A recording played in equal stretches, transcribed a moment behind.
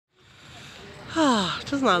Oh,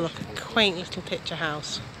 doesn't that look a quaint little picture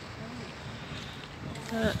house?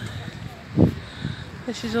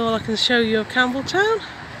 This is all I can show you of Campbeltown,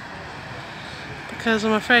 because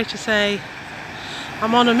I'm afraid to say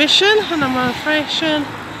I'm on a mission, and my mission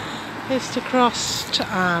is to cross to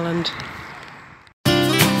Ireland.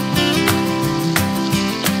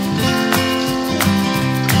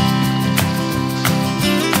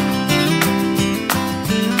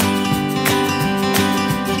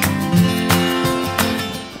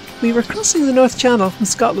 We were crossing the North Channel from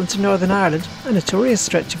Scotland to Northern Ireland, a notorious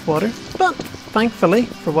stretch of water, but thankfully,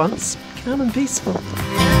 for once, calm and peaceful. Bye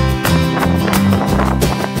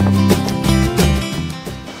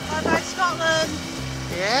bye Scotland!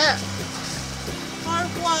 Yeah! Au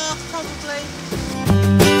revoir, probably.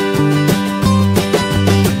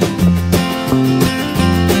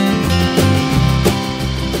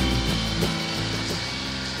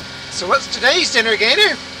 So what's today's dinner,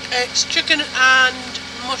 Gaynor? It's chicken and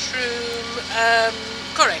mushroom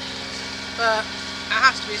curry, but it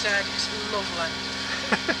has to be said, it's lovely.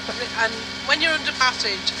 And when you're under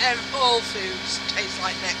passage, all foods taste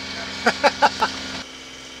like nectar.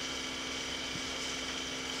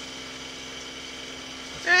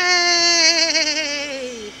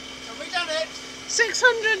 Yay! Have we done it?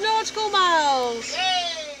 600 nautical miles!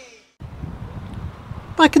 Yay!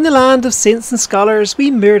 Back in the land of saints and scholars,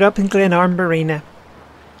 we moored up in Glenarm Marina.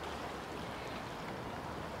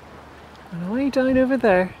 And away down over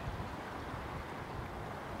there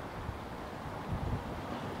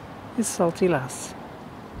is Salty Lass.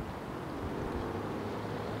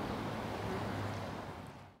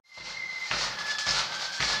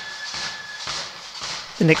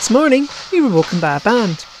 The next morning we were woken by a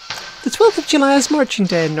band. The 12th of July is marching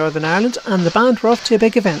day in Northern Ireland, and the band were off to a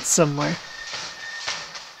big event somewhere.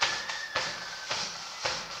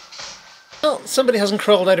 Well, somebody hasn't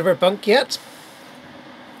crawled out of her bunk yet.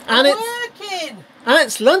 And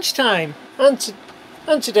it's lunchtime, and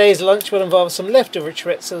today's lunch will involve some leftover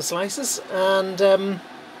chorizo slices and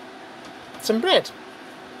some bread.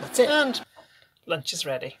 That's it. And lunch is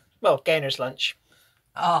ready. Well, Gaynor's lunch.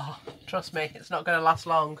 Oh, trust me, it's not going to last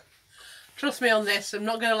long. Trust me on this, I'm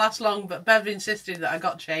not going to last long, but Bev insisted that I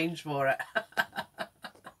got changed for it.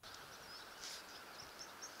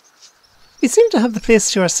 We seemed to have the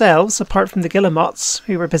place to ourselves, apart from the guillemots,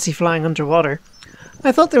 who were busy flying underwater.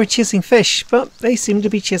 I thought they were chasing fish, but they seemed to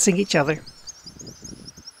be chasing each other.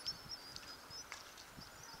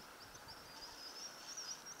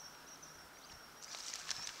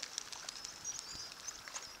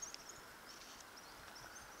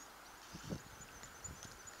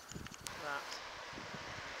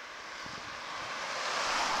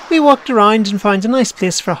 We walked around and found a nice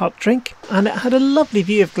place for a hot drink, and it had a lovely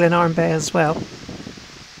view of Glenarm Bay as well.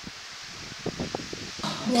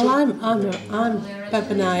 Well, I'm Bev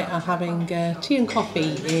and I are having tea and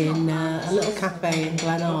coffee in a little cafe in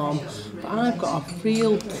Glenarm, but I've got a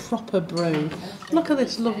real proper brew. Look at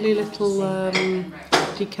this lovely little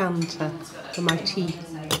decanter for my tea.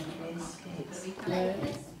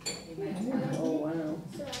 Oh wow.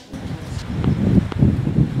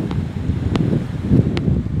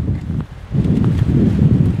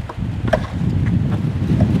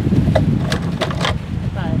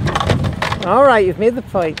 Alright, you've made the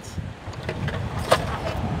point.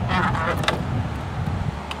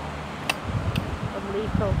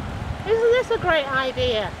 Unlethal. Isn't this a great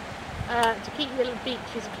idea to keep your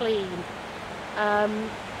beaches clean?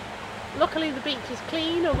 Luckily the beach is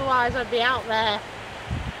clean, otherwise I'd be out there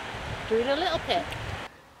doing a little pick.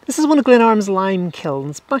 This is one of Glenarm's lime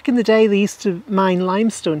kilns. Back in the day they used to mine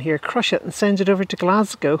limestone here, crush it and send it over to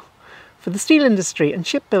Glasgow for the steel industry and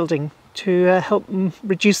shipbuilding to help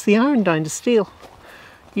reduce the iron down to steel.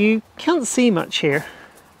 You can't see much here,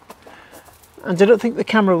 and I don't think the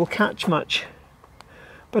camera will catch much,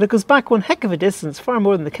 but it goes back one heck of a distance, far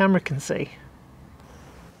more than the camera can see.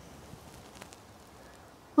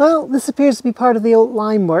 Well, this appears to be part of the old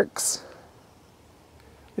lime works,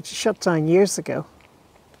 which was shut down years ago.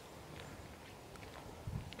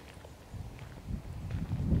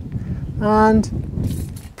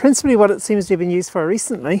 And principally what it seems to have been used for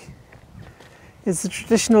recently is the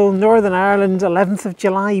traditional Northern Ireland 11th of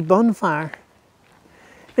July bonfire.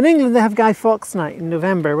 In England they have Guy Fawkes Night in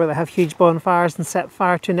November, where they have huge bonfires and set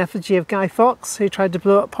fire to an effigy of Guy Fawkes, who tried to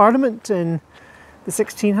blow up Parliament in the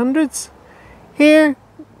 1600s. Here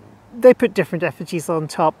they put different effigies on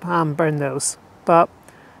top and burn those, but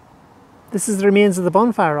this is the remains of the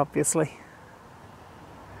bonfire, obviously.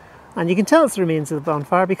 And you can tell it's the remains of the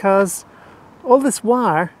bonfire because all this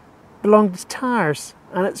wire belonged to tires,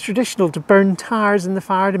 and it's traditional to burn tires in the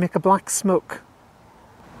fire to make a black smoke.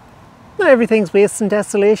 Not everything's waste and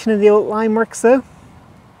desolation in the old lime works though.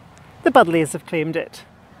 The Budleys have claimed it.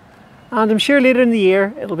 And I'm sure later in the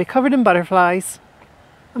year it'll be covered in butterflies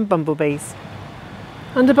and bumblebees.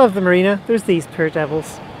 And above the marina there's these poor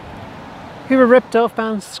devils, who were ripped off by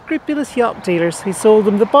unscrupulous yacht dealers who sold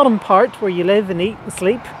them the bottom part where you live and eat and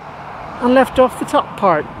sleep, and left off the top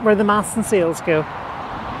part where the masts and sails go.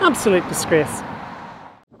 Absolute disgrace.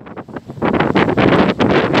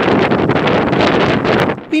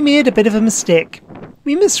 We made a bit of a mistake.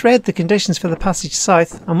 We misread the conditions for the passage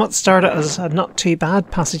south, and what started as a not too bad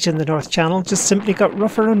passage in the North Channel just simply got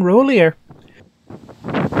rougher and rollier.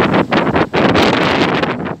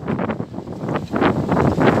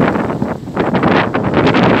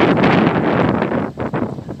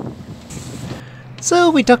 So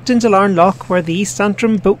we ducked into Larne Loch where the East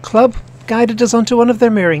Antrim Boat Club guided us onto one of their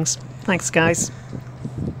moorings. Thanks guys.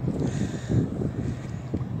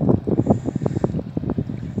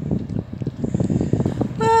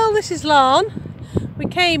 Well, this is Larne. We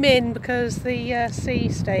came in because the sea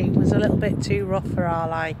state was a little bit too rough for our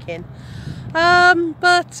liking.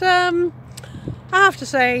 But I have to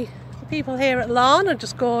say, the people here at Larne are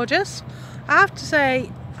just gorgeous. I have to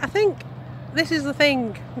say, I think this is the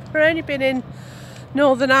thing. We've only been in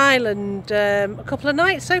Northern Ireland a couple of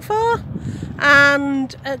nights so far,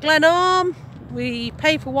 and at Glenarm we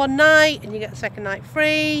pay for one night and you get the second night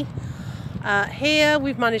free. Here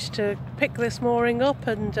we've managed to pick this mooring up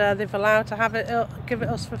and they've allowed to have it give it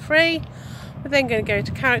us for free. We're then going to go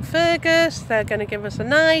to Carrickfergus, they're going to give us a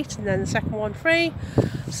night and then the second one free.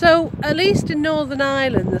 So at least in Northern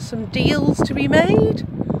Ireland there's some deals to be made,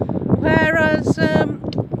 whereas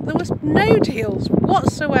there was no deals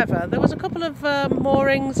whatsoever. There was a couple of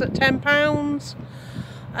moorings at £10.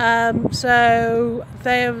 So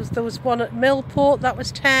there was one at Millport that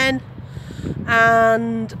was 10,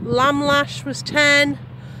 and Lamlash was 10.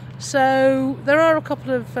 So there are a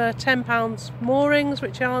couple of £10 moorings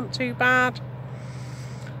which aren't too bad.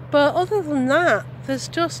 But other than that, there's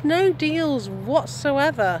just no deals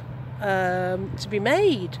whatsoever to be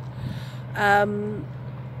made.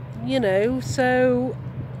 You know, so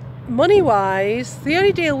money-wise, the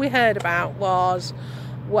only deal we heard about was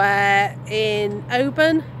where in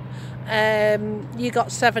Oban you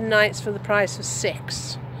got 7 nights for the price of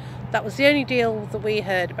 6. That was the only deal that we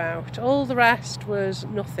heard about. All the rest was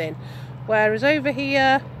nothing. Whereas over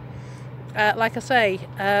here, like I say,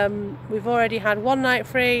 we've already had one night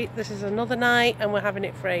free, this is another night and we're having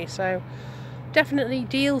it free. So definitely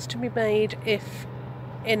deals to be made if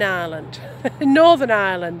in Ireland. In Northern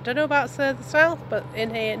Ireland. Don't know about the south, but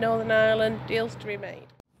in here, Northern Ireland, deals to be made.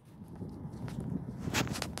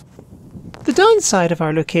 The downside of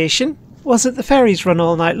our location was that the ferries run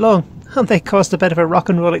all night long, and they caused a bit of a rock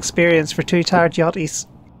and roll experience for 2 tired yachties.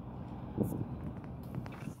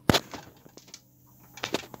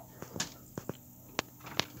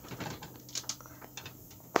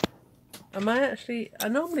 I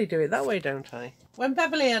normally do it that way, don't I? When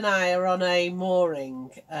Beverly and I are on a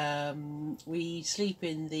mooring, we sleep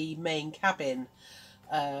in the main cabin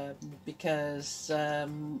because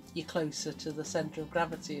you're closer to the centre of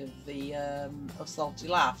gravity of Salty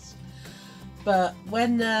Lass. But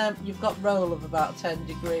when you've got roll of about 10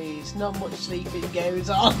 degrees, not much sleeping goes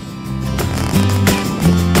on.